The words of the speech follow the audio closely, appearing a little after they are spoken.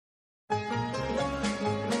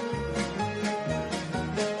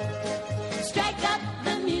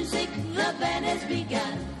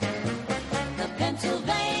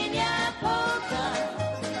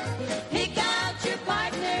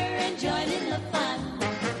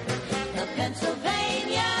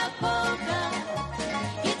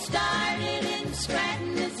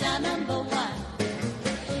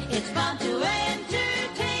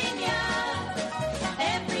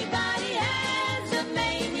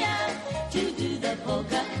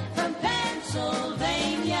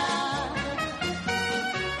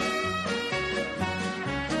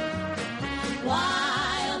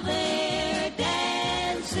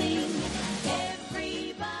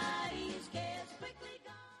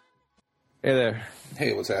Hey there.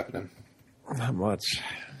 Hey, what's happening? Not much.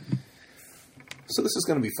 So this is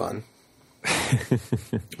going to be fun.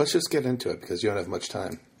 Let's just get into it because you don't have much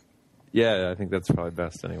time. Yeah, I think that's probably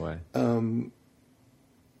best anyway. Do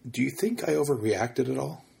you think I overreacted at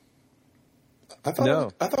all? I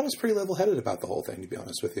thought I was pretty level-headed about the whole thing, to be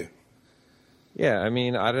honest with you. Yeah, I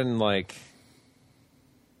mean, I didn't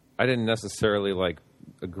necessarily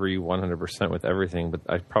agree 100% with everything, but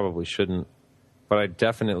I probably shouldn't. But I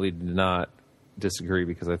definitely did not disagree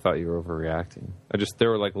because I thought you were overreacting. There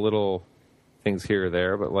were little things here or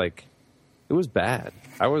there, but it was bad.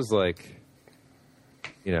 I was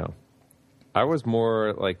I was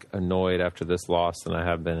more annoyed after this loss than I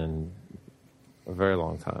have been in a very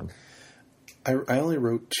long time. I only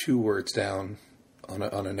wrote 2 words down on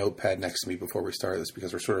a notepad next to me before we started this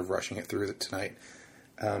because we're sort of rushing it through tonight.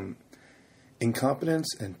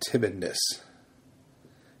 Incompetence and timidness.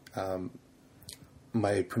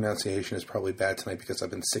 My pronunciation is probably bad tonight because I've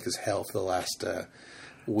been sick as hell for the last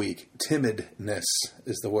week. Timidness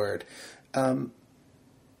is the word. I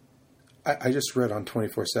just read on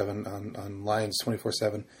 24/7, on Lions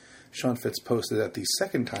 24/7, Sean Fitz posted that the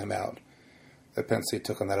second timeout that Penn State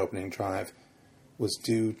took on that opening drive was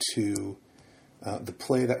due to the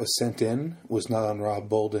play that was sent in was not on Rob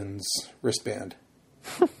Bolden's wristband.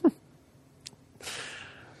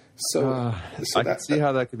 So I can see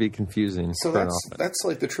how that could be confusing. So that's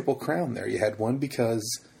like the triple crown there. You had one because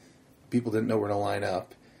people didn't know where to line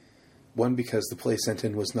up, one because the play sent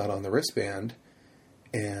in was not on the wristband,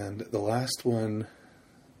 and the last one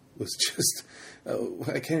was just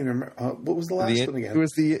I can't even remember what was the last one again.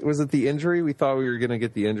 Was it the injury? We thought we were going to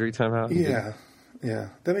get the injury timeout. Yeah.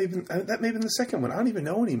 That may have been the second one. I don't even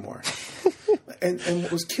know anymore. and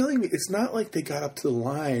what was killing me, it's not like they got up to the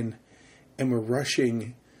line and were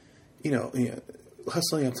rushing.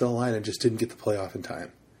 Hustling up to the line and just didn't get the play off in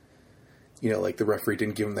time. The referee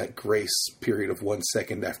didn't give them that grace period of 1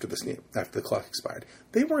 second after the clock expired.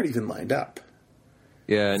 They weren't even lined up.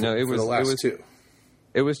 Yeah, it was the last 2.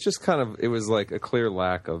 It was just it was like a clear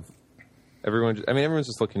lack of everyone. I mean, everyone's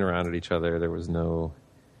just looking around at each other. There was no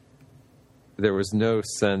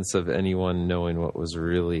sense of anyone knowing what was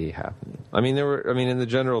really happening. I mean, in the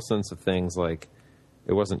general sense of things,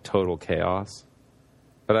 it wasn't total chaos.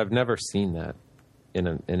 But I've never seen that in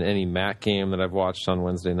any MAC game that I've watched on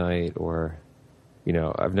Wednesday night, or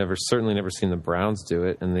I've certainly never seen the Browns do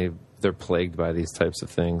it, and they're plagued by these types of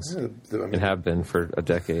things and have been for a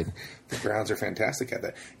decade. The Browns are fantastic at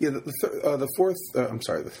that. Yeah, the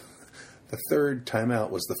third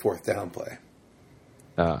timeout was the 4th down play,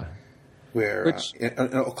 where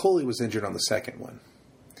Okoli was injured on the second one,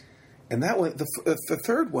 and that one, the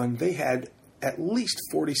third one, they had at least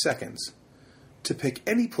 40 seconds to pick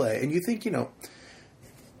any play, and you think, I'm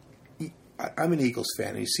an Eagles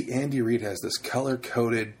fan, and you see Andy Reid has this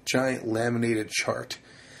color-coded, giant laminated chart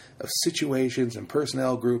of situations and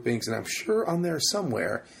personnel groupings, and I'm sure on there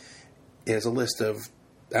somewhere is a list of,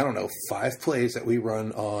 5 plays that we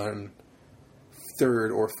run on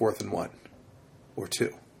 3rd or 4th and 1 or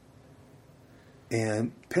 2.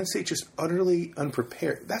 And Penn State just utterly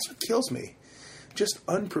unprepared. That's what kills me. Just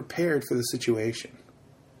unprepared for the situation.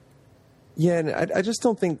 Yeah, and I just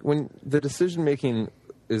don't think when the decision-making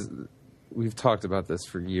is... We've talked about this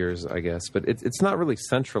for years, I guess, but it's not really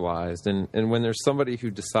centralized. And when there's somebody who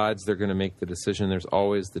decides they're going to make the decision, there's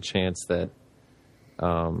always the chance that,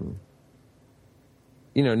 no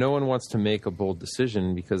one wants to make a bold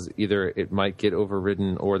decision because either it might get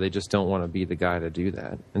overridden or they just don't want to be the guy to do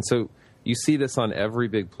that. And so you see this on every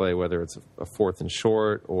big play, whether it's a 4th and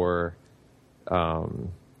short or...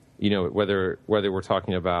 whether we're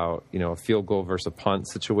talking about, a field goal versus a punt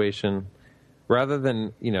situation, rather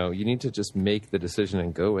than, you need to just make the decision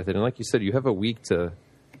and go with it. And like you said, you have a week to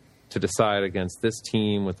decide against this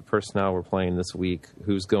team with the personnel we're playing this week,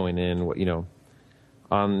 who's going in,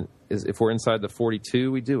 if we're inside the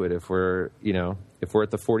 42, we do it. If we're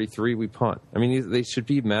at the 43, we punt. I mean, they should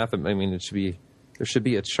be there should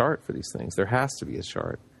be a chart for these things. There has to be a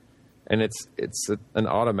chart. And it's an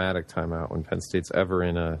automatic timeout when Penn State's ever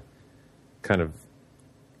in a kind of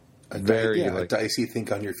a dicey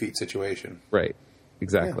think on your feet situation. Right.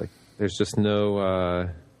 Exactly. Yeah. There's just no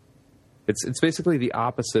it's basically the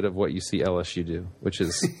opposite of what you see LSU do, which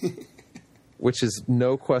is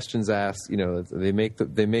no questions asked, they make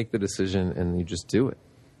the decision and you just do it.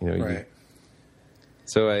 Right.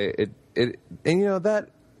 That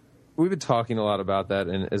we've been talking a lot about that,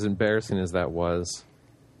 and as embarrassing as that was,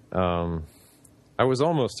 I was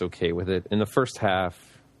almost okay with it in the first half.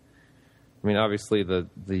 I mean, obviously the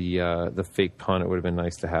fake punt, it would have been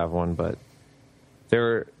nice to have one, but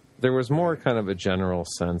there was more kind of a general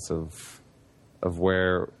sense of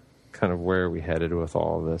where we headed with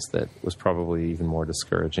all of this that was probably even more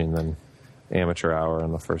discouraging than amateur hour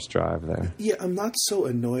on the first drive there. Yeah, I'm not so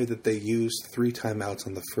annoyed that they used 3 timeouts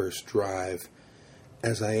on the first drive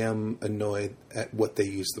as I am annoyed at what they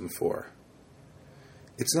used them for.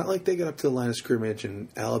 It's not like they got up to the line of scrimmage and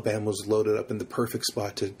Alabama was loaded up in the perfect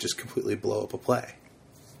spot to just completely blow up a play.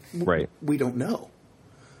 Right. We don't know.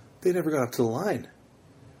 They never got up to the line.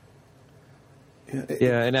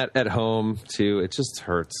 Yeah, and at home, too, it just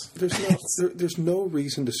hurts. There's no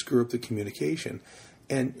reason to screw up the communication.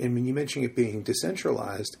 And when you mention it being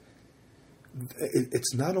decentralized,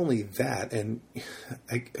 it's not only that, and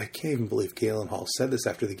I can't even believe Galen Hall said this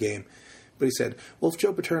after the game, but he said, well, if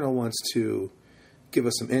Joe Paterno wants to give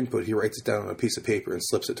us some input, he writes it down on a piece of paper and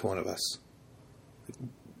slips it to one of us.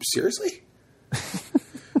 Seriously?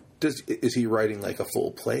 Is he writing like a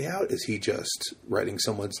full play out? Is he just writing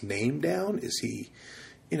someone's name down? Is he,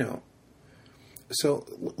 so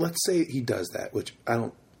let's say he does that, which I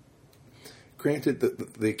don't. Granted,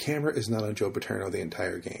 the camera is not on Joe Paterno the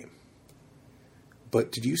entire game.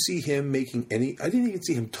 But did you see him making any? I didn't even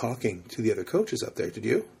see him talking to the other coaches up there. Did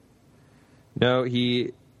you? No,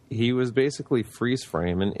 he was basically freeze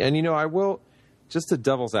frame, and I will just to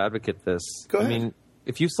devil's advocate this. Go ahead. I mean,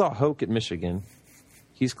 if you saw Hoke at Michigan,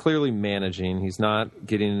 he's clearly managing. He's not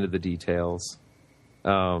getting into the details.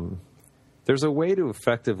 There's a way to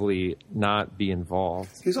effectively not be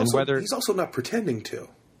involved. He's also not pretending to.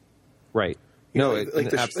 Right.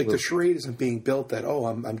 The charade isn't being built that,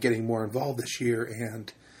 I'm getting more involved this year and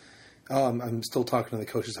I'm still talking to the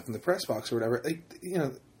coaches up in the press box or whatever.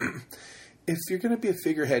 If you're going to be a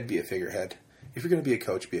figurehead, be a figurehead. If you're going to be a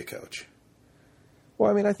coach, be a coach. Well,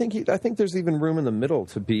 I mean, I think there's even room in the middle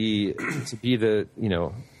to be the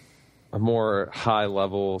a more high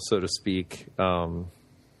level, so to speak, kind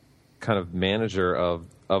of manager of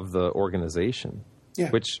the organization. Yeah.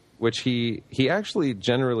 Which he actually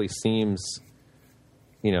generally seems,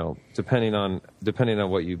 depending on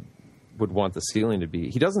what you would want the ceiling to be,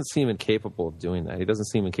 he doesn't seem incapable of doing that. He doesn't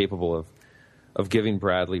seem incapable of giving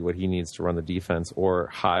Bradley what he needs to run the defense, or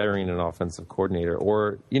hiring an offensive coordinator,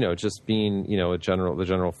 or just being the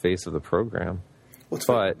general face of the program.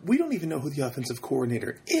 But we don't even know who the offensive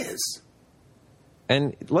coordinator is.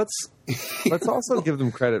 And let's also give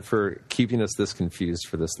them credit for keeping us this confused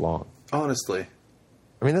for this long. Honestly.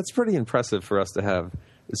 I mean, that's pretty impressive for us to have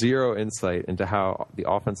zero insight into how the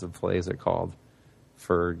offensive plays are called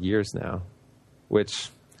for years now, which,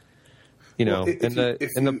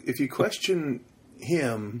 if you question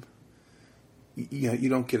him, you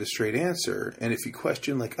don't get a straight answer. And if you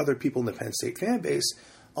question like other people in the Penn State fan base,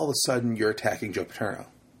 all of a sudden you're attacking Joe Paterno.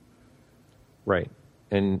 Right.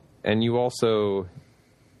 And you also,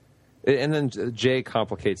 and then Jay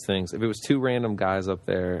complicates things. If it was 2 random guys up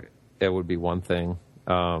there, it would be one thing.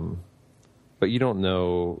 But you don't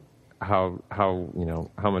know how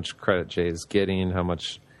much credit Jay is getting, how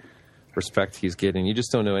much respect he's getting. You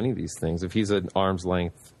just don't know any of these things. If he's an arm's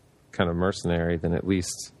length kind of mercenary, then at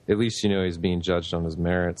least he's being judged on his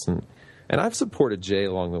merits. And I've supported Jay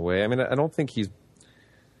along the way. I mean, I don't think he's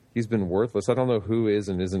been worthless. I don't know who is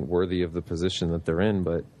and isn't worthy of the position that they're in,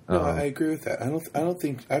 but no, I agree with that. I don't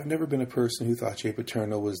think I've never been a person who thought Jay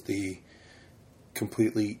Paterno was the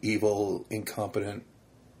completely evil, incompetent,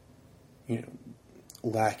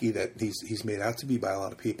 lackey that he's made out to be by a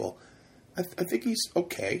lot of people. I think he's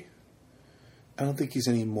okay. I don't think he's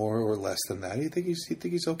any more or less than that. I think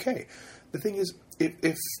he's okay. The thing is,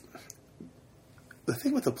 if the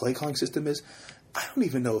thing with the play calling system is, I don't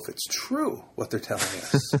even know if it's true what they're telling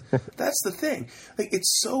us. That's the thing. Like,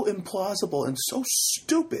 it's so implausible and so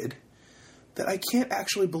stupid that I can't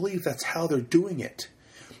actually believe that's how they're doing it.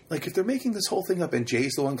 Like, if they're making this whole thing up and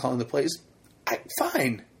Jay's the one calling the plays,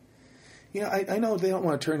 fine. I know they don't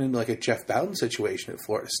want to turn into like a Jeff Bowden situation at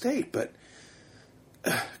Florida State, but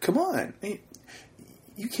come on.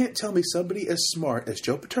 You can't tell me somebody as smart as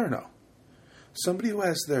Joe Paterno, somebody who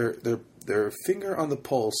has their finger on the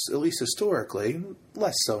pulse, at least historically,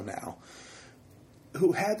 less so now,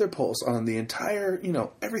 who had their pulse on the entire,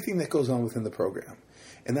 everything that goes on within the program.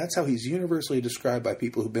 And that's how he's universally described by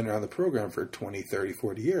people who've been around the program for 20, 30,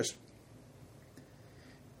 40 years.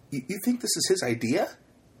 You think this is his idea?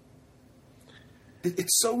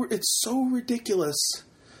 It's so ridiculous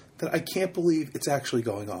that I can't believe it's actually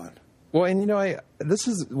going on. Well, and this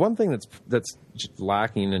is one thing that's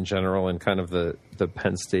lacking in general in kind of the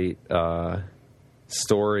Penn State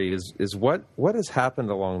story is what has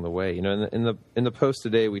happened along the way. In the post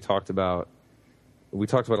today we talked about a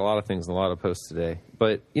lot of things in a lot of posts today.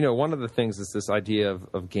 But one of the things is this idea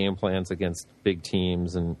of game plans against big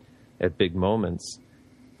teams and at big moments.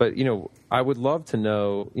 But, I would love to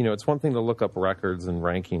know, it's one thing to look up records and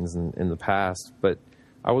rankings in the past, but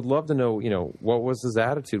I would love to know, what was his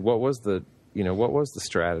attitude? What was the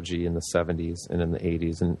strategy in the 70s and in the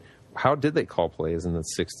 80s? And how did they call plays in the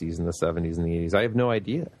 60s and the 70s and the 80s? I have no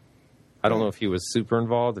idea. I don't know if he was super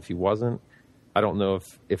involved, if he wasn't. I don't know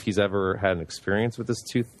if he's ever had an experience with this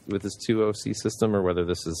two OC system, or whether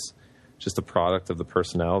this is just a product of the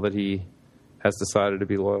personnel that he has decided to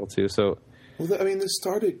be loyal to. So, well, this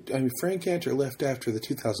started. Frank Cantor left after the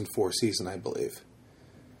 2004 season, I believe,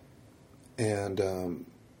 and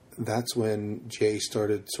that's when Jay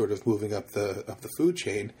started sort of moving up the food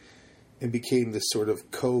chain and became this sort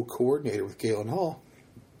of co-coordinator with Galen Hall.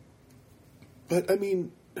 But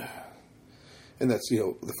and that's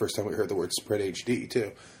the first time we heard the word spread HD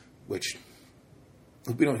too, which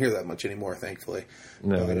we don't hear that much anymore, thankfully.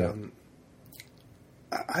 No, we don't.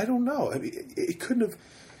 I don't know. It couldn't have.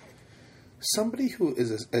 Somebody who is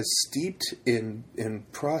as steeped in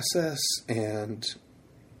process and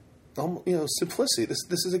simplicity.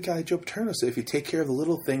 This is a guy, Joe Paterno said, if you take care of the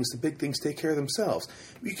little things, the big things take care of themselves.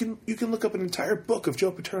 You can look up an entire book of Joe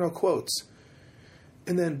Paterno quotes,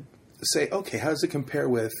 and then say, okay, how does it compare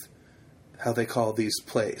with how they call these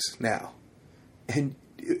plays now? And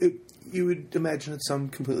you would imagine it's some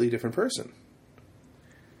completely different person.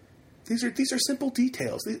 These are simple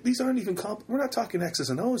details. These aren't even we're not talking X's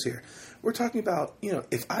and O's here. We're talking about,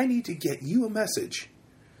 if I need to get you a message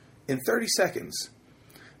in 30 seconds,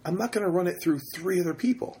 I'm not going to run it through 3 other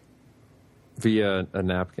people. Via a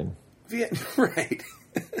napkin. Right.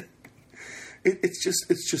 It's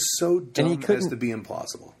just so dumb as to be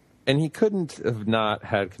implausible. And he couldn't have not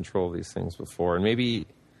had control of these things before. And maybe,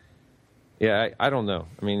 I don't know.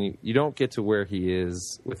 You don't get to where he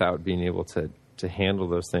is without being able to handle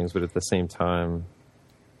those things. But at the same time,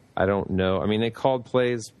 I don't know. They called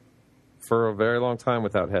plays for a very long time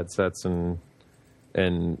without headsets and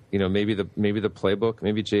maybe the playbook.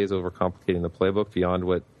 Maybe Jay's overcomplicating the playbook beyond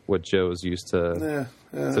what Joe's used to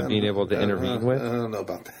being able to intervene with. I don't know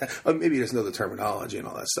about that. Maybe he doesn't know the terminology and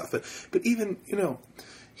all that stuff. But even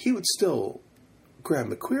he would still grab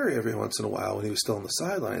McQueary every once in a while when he was still on the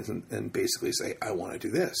sidelines and basically say, "I want to do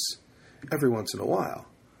this," every once in a while.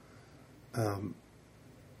 I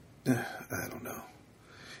don't know.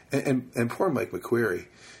 And poor Mike McQueary,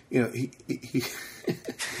 he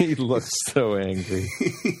he looks so angry,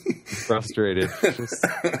 frustrated. I'm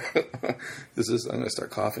going to start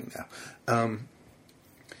coughing now.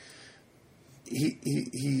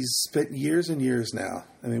 He's spent years and years now.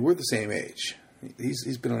 We're the same age.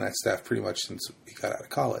 He's been on that staff pretty much since he got out of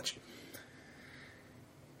college.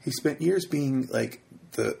 He spent years being like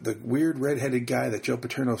the weird redheaded guy that Joe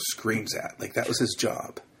Paterno screams at. Like that was his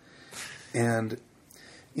job. And,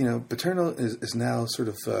 Paterno is now sort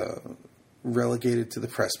of relegated to the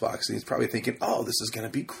press box, and he's probably thinking, "Oh, this is going to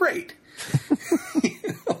be great.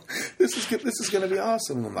 This is going to be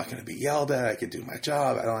awesome. I'm not going to be yelled at. I can do my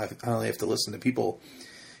job. I only have to listen to people,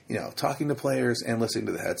 talking to players and listening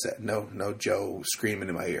to the headset. No Joe screaming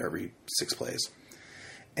in my ear every 6 plays."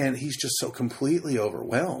 And he's just so completely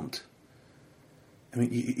overwhelmed.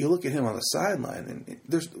 You look at him on the sideline, and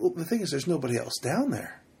the thing is, there's nobody else down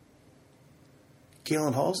there.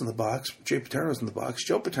 Galen Hall's in the box. Jay Paterno's in the box.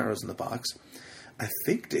 Joe Paterno's in the box. I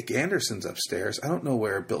think Dick Anderson's upstairs. I don't know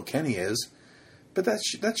where Bill Kenny is, but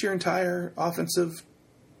that's your entire offensive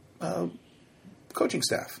coaching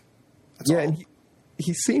staff. That's all. And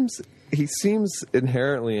he seems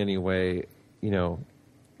inherently anyway,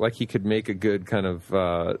 like he could make a good kind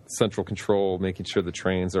of central control, making sure the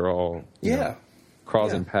trains are all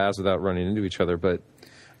crossing paths without running into each other. But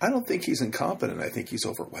I don't think he's incompetent. I think he's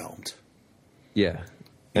overwhelmed. Yeah.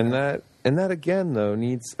 And that again though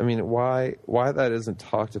needs, why that isn't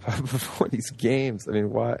talked about before these games?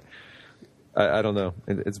 Why? I don't know.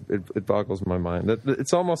 It boggles my mind.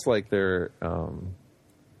 It's almost like they're kind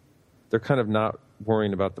of not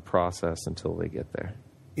worrying about the process until they get there.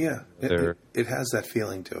 Yeah. It has that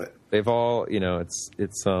feeling to it. They've all,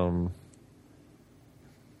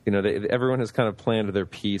 everyone has kind of planned their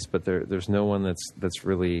piece, but there's no one that's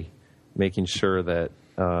really making sure that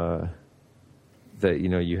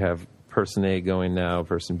you have person A going now,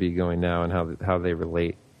 person B going now, and how they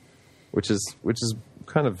relate, which is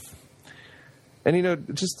kind of,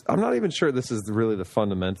 and just I'm not even sure this is really the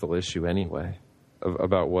fundamental issue anyway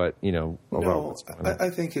about what about what's going on.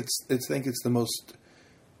 I think it's the most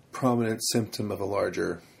prominent symptom of a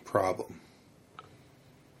larger problem.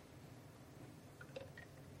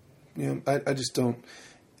 I just don't.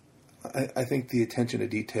 I think the attention to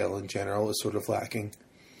detail in general is sort of lacking.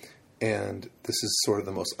 And this is sort of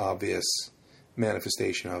the most obvious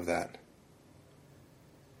manifestation of that.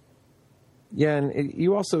 Yeah, and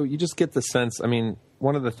you just get the sense. I mean,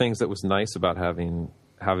 one of the things that was nice about having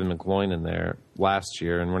McGloin in there last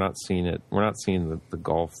year, and we're not seeing the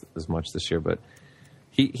golf as much this year, but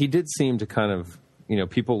he did seem to kind of,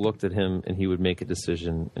 people looked at him and he would make a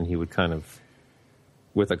decision and he would kind of,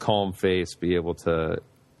 with a calm face, be able to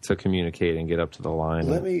communicate and get up to the line.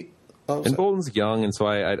 And Bolden's young, and so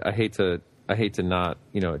I hate to not,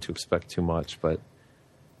 to expect too much, but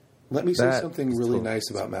let me say something really nice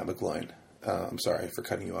about Matt McGloin. I'm sorry for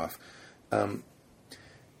cutting you off. During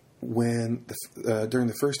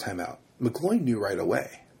the first time out, McGloin knew right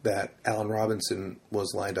away that Allen Robinson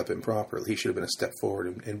was lined up improperly. He should have been a step forward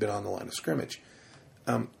and been on the line of scrimmage.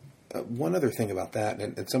 One other thing about that,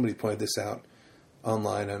 and somebody pointed this out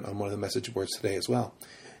online on one of the message boards today as well.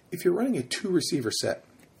 If you're running a 2-receiver set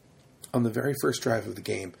on the very first drive of the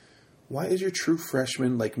game, why is your true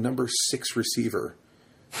freshman, like, number 6 receiver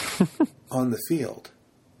on the field?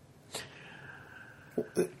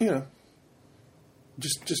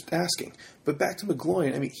 Just asking. But back to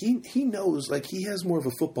McGloin, I mean, he knows, like, he has more of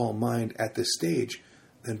a football mind at this stage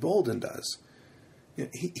than Bolden does.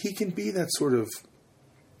 He can be that sort of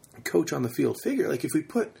coach on the field figure. Like, if we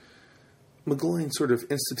put McGloin's sort of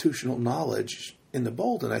institutional knowledge into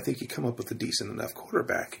Bolden, I think you come up with a decent enough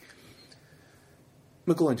quarterback.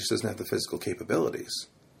 McGloin just doesn't have the physical capabilities,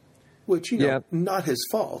 which, not his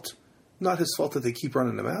fault. Not his fault that they keep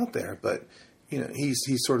running him out there, but, he's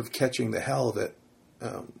sort of catching the hell of it,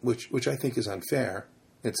 which I think is unfair,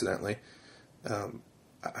 incidentally.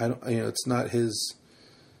 It's not his,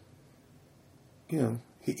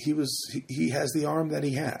 he has the arm that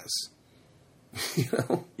he has.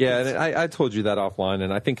 Yeah, and I told you that offline,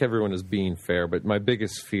 and I think everyone is being fair, but my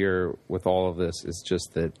biggest fear with all of this is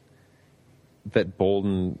just that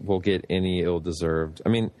Bolden will get any ill-deserved. I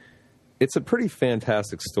mean, it's a pretty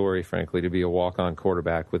fantastic story, frankly, to be a walk-on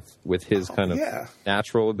quarterback with his kind of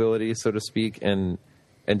natural ability, so to speak, and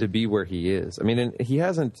to be where he is. I mean, and he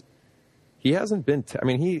hasn't been.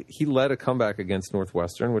 He led a comeback against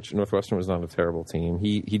Northwestern, which Northwestern was not a terrible team.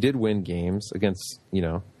 He did win games against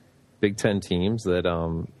Big Ten teams that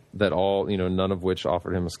all none of which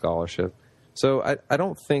offered him a scholarship. So I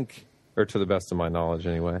don't think, or to the best of my knowledge,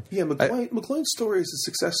 anyway. Yeah, McGloin's story is a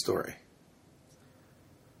success story.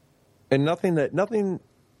 And nothing bad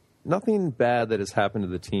that has happened to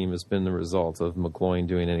the team has been the result of McGloin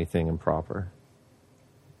doing anything improper.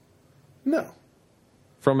 No.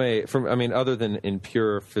 Other than in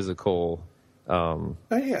pure physical. I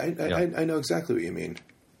know exactly what you mean.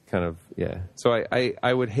 Kind of, yeah. So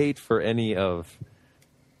I would hate for any of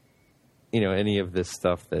this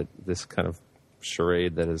stuff, that this kind of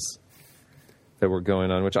charade that we're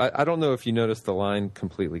going on, which I don't know if you noticed the line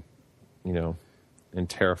completely, and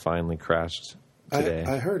terrifyingly crashed today.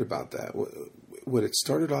 I heard about that. What it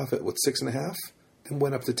started off at 6.5, then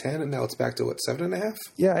went up to 10, and now it's back to 7.5.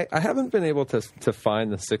 Yeah, I haven't been able to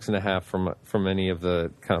find the 6.5 from any of the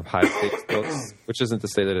kind of high stakes books, which isn't to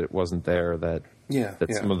say that it wasn't there, that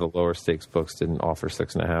some of the lower stakes books didn't offer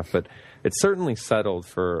 6.5, but it certainly settled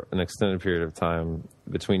for an extended period of time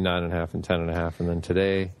between 9.5 and 10.5, and then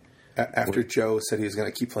today, after Joe said he was going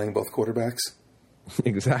to keep playing both quarterbacks.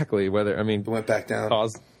 Exactly. It went back down.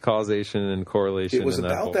 Causation and correlation. It was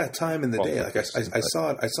about that time in the day. Like I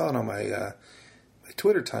saw it on my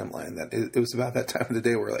Twitter timeline that it was about that time of the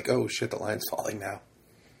day where like, oh shit, the line's falling now.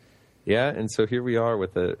 Yeah, and so here we are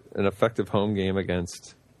with an effective home game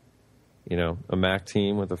against, a MAC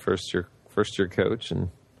team with a first year coach and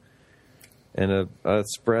a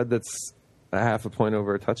spread that's a half a point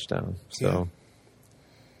over a touchdown. So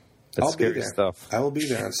that's scary stuff. I will be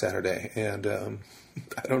there on Saturday, and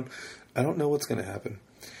I don't know what's going to happen.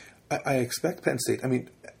 I expect Penn State. I mean,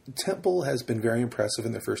 Temple has been very impressive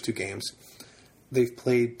in their first 2 games. They've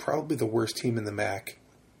played probably the worst team in the MAC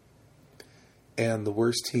and the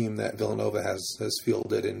worst team that Villanova has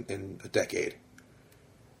fielded in a decade.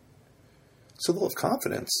 So they'll have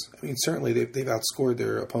confidence. I mean, certainly they've outscored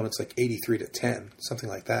their opponents like 83-10, something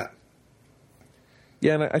like that.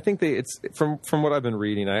 Yeah, and I think it's from what I've been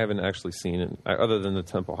reading, I haven't actually seen it other than the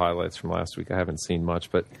Temple highlights from last week. I haven't seen much,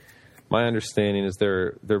 but my understanding is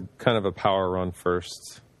they're kind of a power run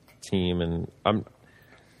first team, and I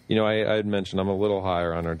had mentioned I'm a little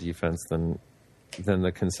higher on our defense than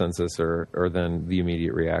the consensus or than the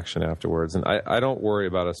immediate reaction afterwards, and I don't worry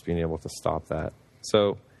about us being able to stop that.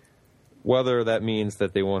 So whether that means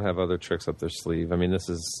that they won't have other tricks up their sleeve, I mean, this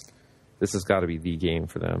has got to be the game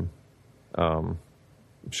for them.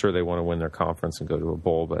 I'm sure they want to win their conference and go to a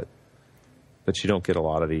bowl, but you don't get a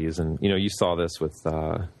lot of these. And, you saw this with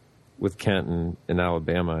Kent and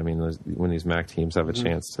Alabama. I mean, when these MAC teams have a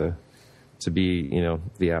chance to be,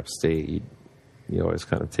 the App State, you always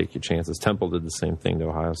kind of take your chances. Temple did the same thing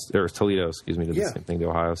to Toledo, excuse me, did the same thing to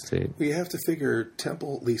Ohio State. You have to figure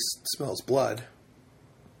Temple at least smells blood.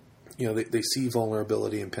 You know, they see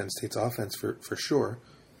vulnerability in Penn State's offense for sure.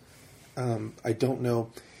 I don't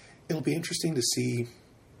know. It'll be interesting to see,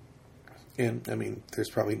 and I mean, there's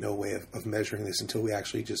probably no way of measuring this until we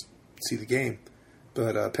actually just see the game.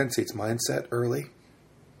 But Penn State's mindset early,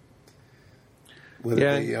 whether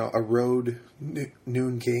a road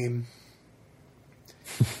noon game.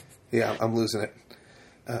 Yeah, I'm losing it.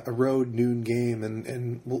 A road noon game,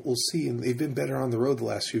 and we'll see. And they've been better on the road the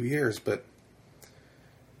last few years, but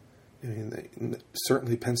I mean,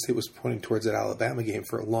 certainly Penn State was pointing towards that Alabama game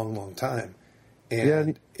for a long, long time,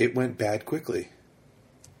 and it went bad quickly.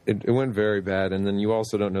 It went very bad, and then you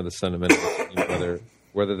also don't know the sentiment of the team,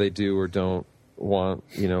 whether they do or don't want,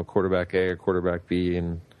 quarterback A or quarterback B,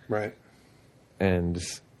 and right. And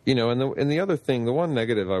and the other thing, the one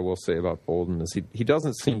negative I will say about Bolden is he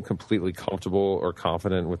doesn't seem completely comfortable or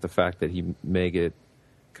confident with the fact that he may get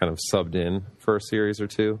kind of subbed in for a series or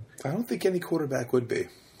two. I don't think any quarterback would be.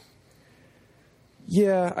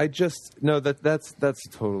 Yeah, that's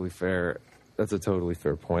totally fair. That's a totally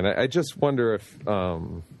fair point. I just wonder if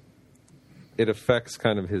it affects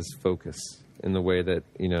kind of his focus in the way that,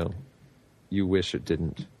 you wish it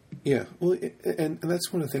didn't. Yeah, well, and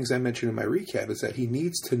that's one of the things I mentioned in my recap is that he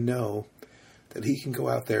needs to know that he can go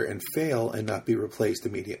out there and fail and not be replaced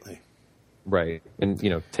immediately. Right, and,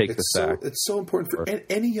 take the sack. It's so important for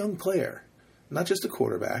any young player, not just a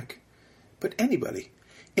quarterback, but anybody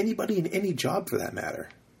in any job for that matter.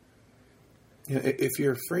 If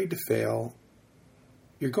you're afraid to fail,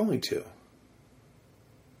 you're going to.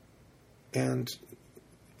 And,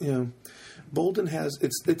 Bolden has,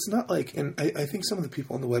 it's not like, and I think some of the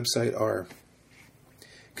people on the website are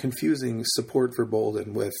confusing support for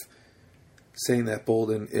Bolden with saying that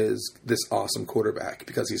Bolden is this awesome quarterback,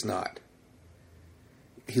 because he's not.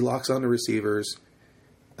 He locks onto receivers.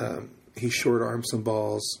 He short arms some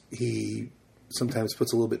balls. He sometimes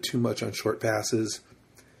puts a little bit too much on short passes.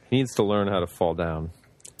 He needs to learn how to fall down.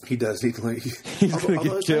 He does need to learn. He's going to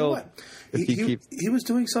get killed. He was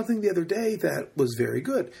doing something the other day that was very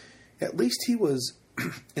good. At least he was,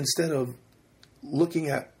 instead of looking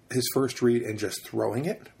at his first read and just throwing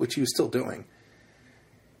it, which he was still doing,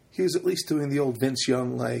 he was at least doing the old Vince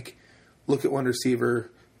Young, like, look at one receiver,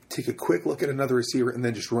 take a quick look at another receiver, and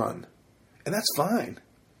then just run. And that's fine.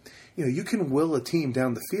 You can will a team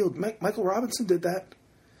down the field. Michael Robinson did that.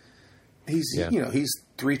 He's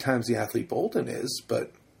 3 times the athlete Bolden is,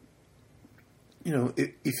 but,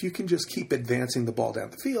 if you can just keep advancing the ball down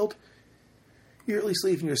the field, you're at least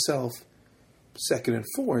leaving yourself 2nd and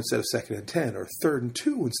 4 instead of 2nd and 10, or 3rd and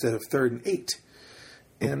 2 instead of 3rd and 8.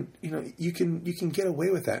 And, you can get away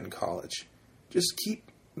with that in college. Just keep,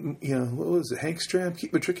 what was it, Hank Stram,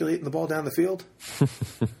 keep matriculating the ball down the field.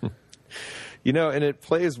 And it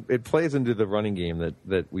plays into the running game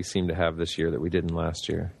that we seem to have this year that we didn't last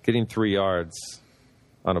year. Getting 3 yards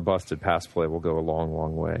on a busted pass play will go a long,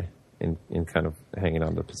 long way in kind of hanging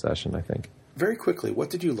on to possession, I think. Very quickly, what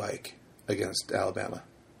did you like against Alabama?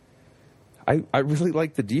 I really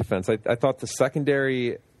liked the defense. I thought the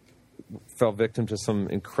secondary fell victim to some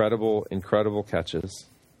incredible, incredible catches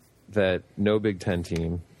that no Big Ten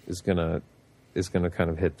team is gonna kind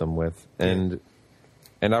of hit them with. And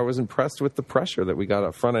I was impressed with the pressure that we got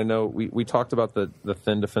up front. I know we talked about the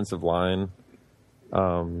thin defensive line,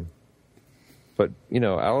 but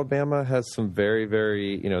Alabama has some very,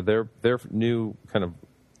 very their new kind of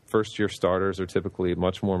first year starters are typically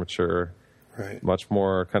much more mature, right? Much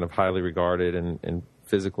more kind of highly regarded and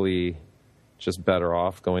physically just better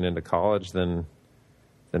off going into college than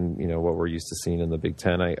what we're used to seeing in the Big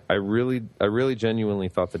Ten. I really genuinely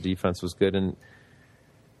thought the defense was good, and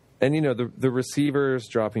the receivers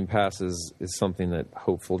dropping passes is something that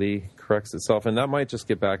hopefully corrects itself, and that might just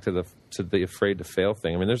get back to the afraid to fail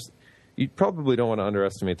thing. I mean, you probably don't want to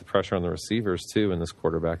underestimate the pressure on the receivers too in this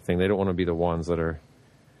quarterback thing. They don't want to be the ones that are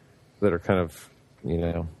kind of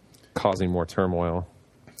causing more turmoil.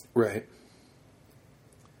 Right.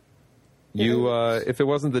 If it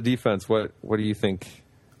wasn't the defense, what do you think?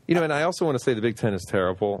 And I also want to say the Big Ten is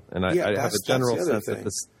terrible, and I have a general sense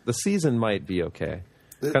that the season might be okay.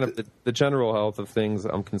 The general health of things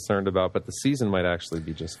I'm concerned about, but the season might actually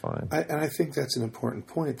be just fine. And I think that's an important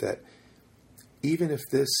point, that even if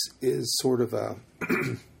this is sort of a,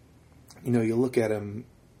 you look at him,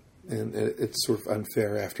 and it's sort of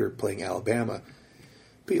unfair after playing Alabama,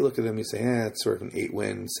 but you look at them and you say, it's sort of an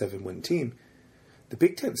 8-win, 7-win team. The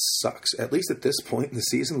Big Ten sucks, at least at this point in the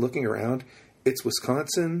season, looking around. It's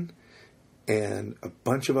Wisconsin and a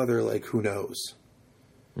bunch of other, who knows.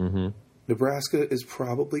 Mm-hmm. Nebraska is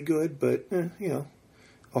probably good, but,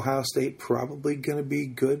 Ohio State probably going to be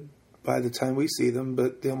good by the time we see them,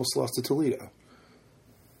 but they almost lost to Toledo.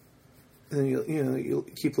 And then, you'll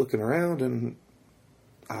keep looking around, and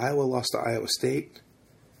Iowa lost to Iowa State.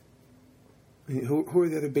 I mean, who are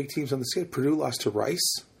the other big teams on the scale? Purdue lost to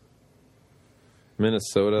Rice.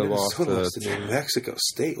 Minnesota lost to New Mexico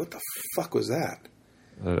State. What the fuck was that?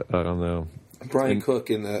 I don't know. Brian Cook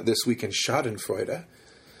in This Week in Schadenfreude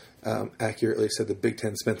accurately said the Big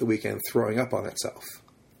Ten spent the weekend throwing up on itself.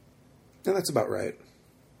 And that's about right.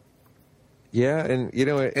 Yeah, and it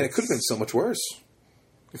could have been so much worse.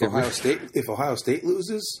 If Ohio State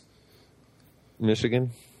loses,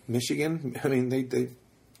 Michigan, I mean they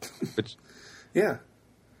yeah.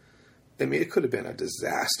 I mean, it could have been a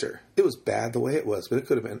disaster. It was bad the way it was, but it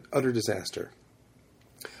could have been utter disaster.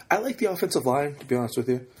 I like the offensive line, to be honest with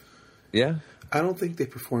you. Yeah, I don't think they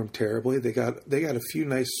performed terribly. They got a few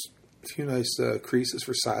nice creases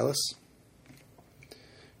for Silas.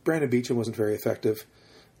 Brandon Beecham wasn't very effective,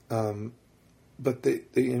 but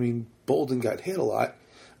Bolden got hit a lot.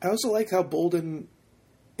 I also like how Bolden,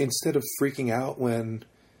 instead of freaking out when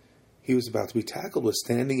he was about to be tackled, was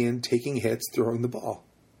standing in, taking hits, throwing the ball.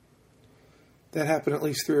 That happened at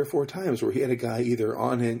least 3 or 4 times where he had a guy either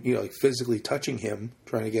on him, physically touching him,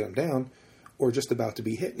 trying to get him down, or just about to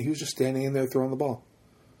be hit, and he was just standing in there throwing the ball.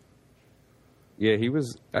 Yeah, he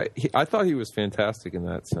was. I thought he was fantastic in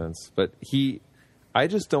that sense, but I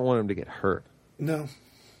just don't want him to get hurt. No.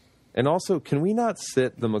 And also, can we not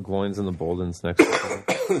sit the McGloins and the Boldens next to him?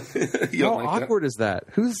 How awkward is that?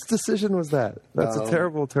 Whose decision was that? That's a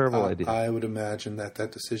terrible, terrible idea. I would imagine that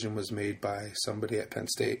decision was made by somebody at Penn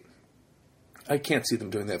State. I can't see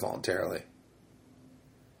them doing that voluntarily.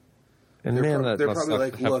 And that must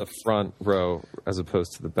probably have the front row as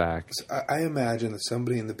opposed to the back. I imagine that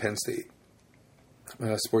somebody in the Penn State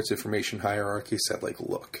sports information hierarchy said,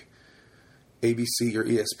 look, ABC or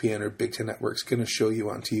ESPN or Big Ten Network's going to show you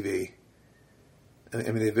on TV. I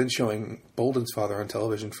mean, they've been showing Bolden's father on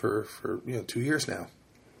television for 2 years now.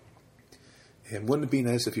 And wouldn't it be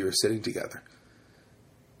nice if you were sitting together,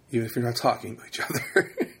 even if you're not talking to each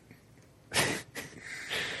other?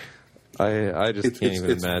 I just can't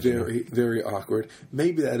even imagine. It's very, very awkward.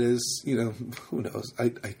 Maybe that is, who knows?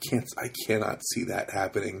 I cannot see that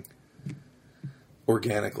happening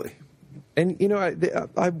organically. And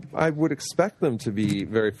I would expect them to be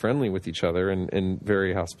very friendly with each other and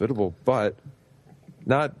very hospitable, but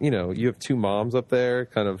not. You have 2 moms up there,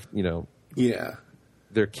 kind of. Yeah.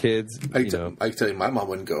 Their kids. I tell you, my mom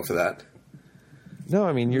wouldn't go for that. No,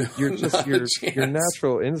 I mean you're just your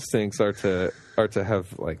natural instincts are to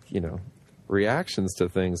have reactions to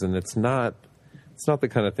things, and it's not the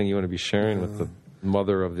kind of thing you want to be sharing with the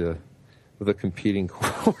mother of the competing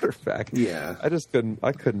quarterback. Yeah, I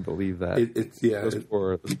couldn't believe that. Those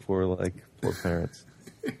poor parents.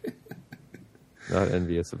 Not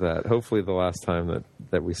envious of that. Hopefully, the last time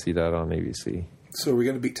that we see that on ABC. So, are we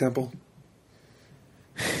going to beat Temple?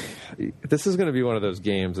 This is going to be one of those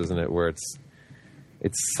games, isn't it, where it's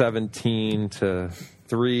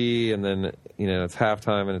 17-3, and then it's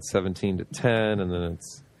halftime, and it's 17-10,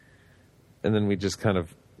 and then we just kind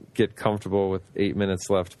of get comfortable with 8 minutes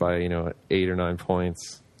left by 8 or 9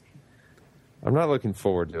 points. I'm not looking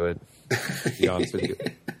forward to it. To be honest with you,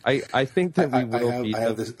 I think that we will beat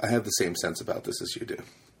them. I have the same sense about this as you do.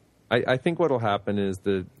 I think what will happen is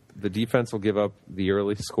the defense will give up the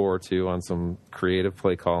early score or 2 on some creative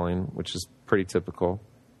play calling, which is pretty typical.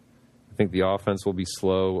 I think the offense will be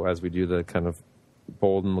slow as we do the kind of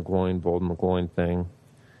Bolden McGloin thing.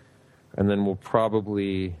 And then we'll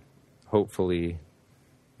probably, hopefully,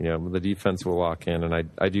 the defense will lock in.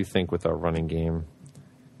 And I do think with our running game,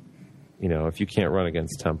 if you can't run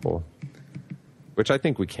against Temple, which I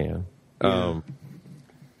think we can. Yeah.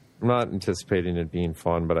 I'm not anticipating it being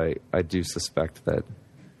fun, but I do suspect that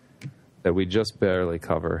we just barely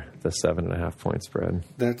cover the 7.5 point spread.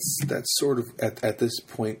 That's sort of at this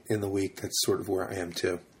point in the week. That's sort of where I am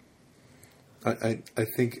too. I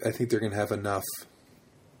think they're going to have enough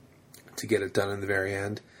to get it done in the very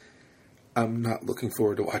end. I'm not looking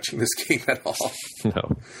forward to watching this game at all.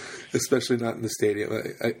 No, especially not in the stadium.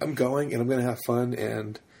 I'm going and I'm going to have fun,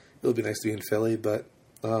 and it'll be nice to be in Philly, but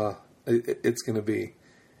it's going to be.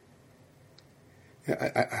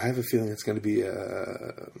 I have a feeling it's going to be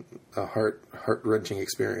a heart-wrenching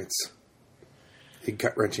experience, a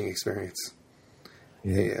gut-wrenching experience,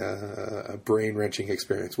 a brain-wrenching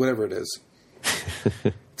experience, whatever it is.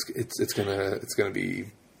 it's gonna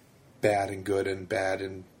be bad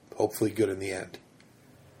and hopefully good in the end.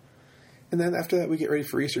 And then after that, we get ready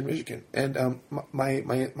for Eastern Michigan. And my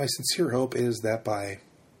sincere hope is that by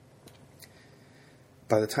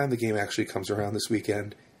by the time the game actually comes around this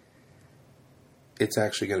weekend, it's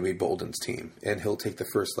actually going to be Bolden's team, and he'll take the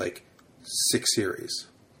first 6 series,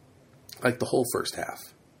 the whole first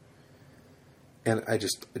half. And I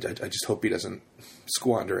just hope he doesn't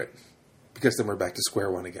squander it, because then we're back to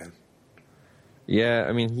square one again. Yeah,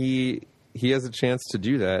 I mean he has a chance to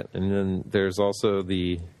do that, and then there's also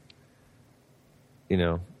the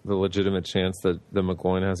legitimate chance that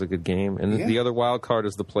McGloin has a good game, and the other wild card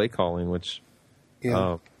is the play calling, which you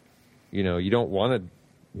don't want to.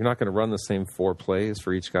 You're not going to run the same 4 plays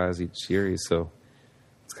for each guy as each series, so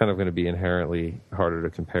it's kind of going to be inherently harder to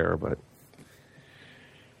compare. But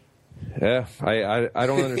yeah, I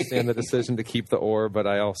don't understand the decision to keep the Orr, but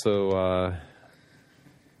I also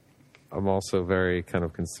I'm also very kind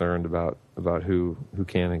of concerned about who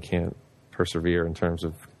can and can't persevere in terms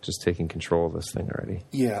of just taking control of this thing already.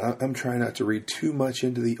 Yeah, I'm trying not to read too much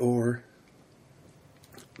into the Orr,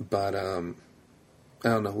 but I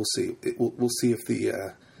don't know. We'll see. We'll see if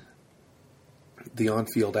the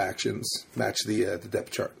on-field actions match the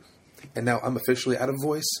depth chart. And now I'm officially out of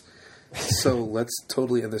voice, so let's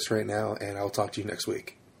totally end this right now, and I'll talk to you next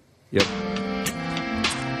week. Yep.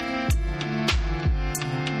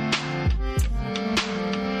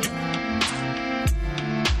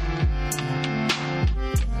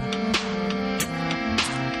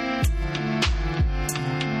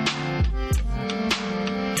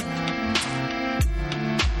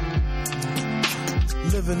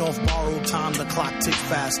 Living off borrowed time, the clock tick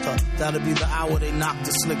faster. That'll be the hour they knock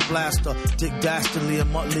the slick blaster. Dick Dastardly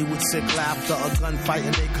and Muttley with sick laughter. A gunfight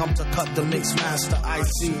and they come to cut the mix master.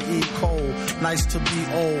 ICE Cole, nice to be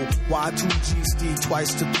old. Y2GSD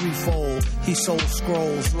twice to threefold. He sold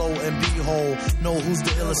scrolls, lo and behold. Know who's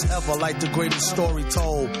the illest ever, like the greatest story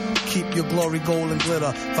told. Keep your glory, gold and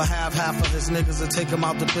glitter. For half of his niggas will take him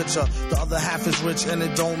out the picture. The other half is rich and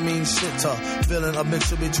it don't mean shit to. Feeling a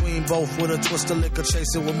mixture between both with a twist of liquor.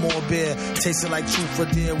 Chasing with more beer, tasting like truth for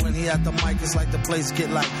dear. When he at the mic, it's like the place get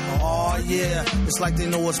like, oh yeah. It's like they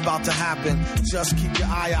know what's about to happen. Just keep your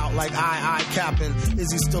eye out like I capping.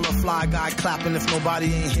 Is he still a fly guy clapping if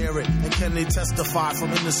nobody ain't hear it? And can they testify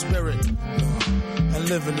from in the spirit? And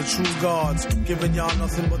living the true gods, giving y'all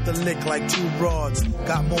nothing but the lick like 2 broads.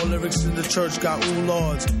 Got more lyrics than the church got ooh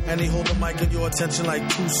lords. And they hold the mic in your attention like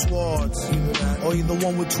 2 swords. Either that, or either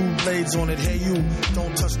one with 2 blades on it. Hey you,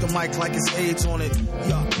 don't touch the mic like it's AIDS on it.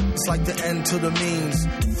 Yeah, it's like the end to the means.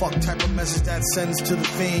 Fuck type of message that sends to the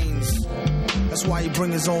fiends. That's why he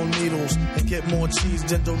bring his own needles and get more cheese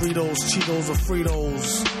than Doritos, Cheetos, or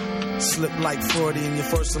Fritos. Slip like Freudian, your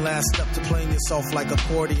first and last step to playing yourself like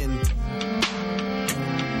accordion.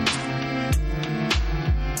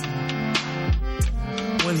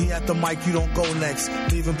 When he at the mic, you don't go next.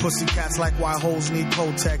 Leaving pussy cats like why hoes need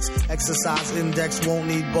Protex. Exercise index won't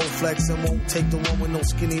need Bowflex and won't take the one with no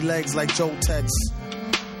skinny legs like Joe Tex.